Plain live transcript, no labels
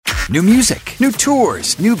new music, new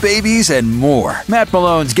tours, new babies, and more. Matt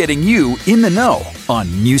Malone's getting you in the know on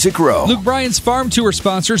Music Row. Luke Bryan's farm tour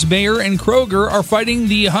sponsors, Bayer and Kroger, are fighting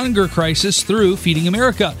the hunger crisis through Feeding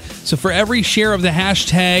America. So for every share of the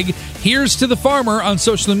hashtag Here's to the Farmer on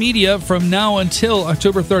social media from now until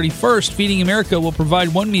October 31st, Feeding America will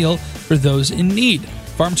provide one meal for those in need.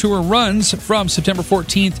 Farm Tour runs from September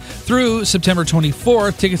 14th through September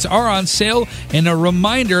 24th. Tickets are on sale, and a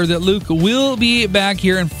reminder that Luke will be back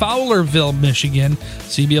here in Fowlerville, Michigan,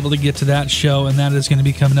 so you'll be able to get to that show, and that is going to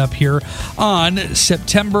be coming up here on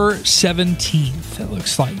September 17th, it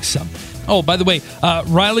looks like. So, oh, by the way,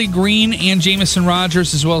 Riley Green and Jameson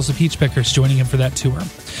Rogers, as well as the Peach Pickers, joining him for that tour.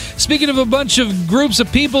 Speaking of a bunch of groups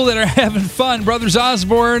of people that are having fun, Brothers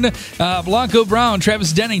Osborne, Blanco Brown,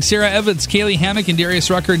 Travis Denning, Sarah Evans, Kaylee Hammock, and Darius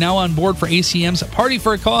Rucker now on board for ACM's Party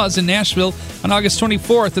for a Cause in Nashville on August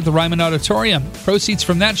 24th at the Ryman Auditorium. Proceeds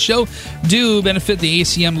from that show do benefit the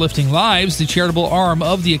ACM Lifting Lives, the charitable arm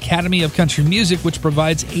of the Academy of Country Music, which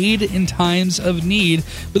provides aid in times of need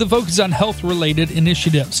with a focus on health-related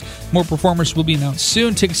initiatives. More performers will be announced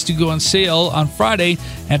soon. Tickets to go on sale on Friday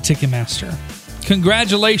at Ticketmaster.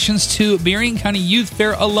 Congratulations to Berrien County Youth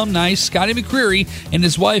Fair alumni Scotty McCreary and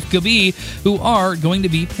his wife Gabi, who are going to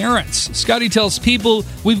be parents. Scotty tells people,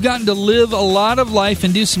 "We've gotten to live a lot of life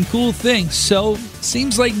and do some cool things, so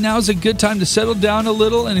seems like now's a good time to settle down a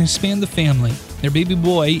little and expand the family." Their baby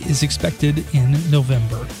boy is expected in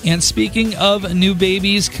November. And speaking of new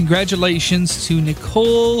babies, congratulations to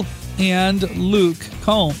Nicole and Luke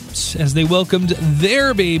Combs as they welcomed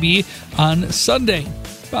their baby on Sunday,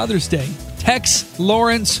 Father's Day. Tex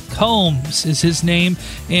Lawrence Combs is his name,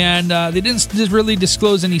 and they didn't really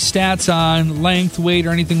disclose any stats on length, weight, or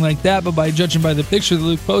anything like that, but by judging by the picture that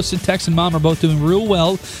Luke posted, Tex and Mom are both doing real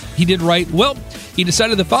well. He did write, "Well, he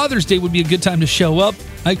decided that Father's Day would be a good time to show up.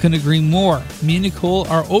 I couldn't agree more. Me and Nicole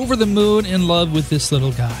are over the moon in love with this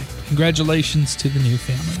little guy." Congratulations to the new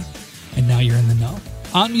family. And now you're in the know.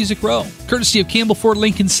 On Music Row, courtesy of Campbell Ford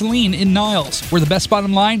Lincoln Saline in Niles, where the best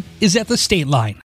bottom line is at the state line.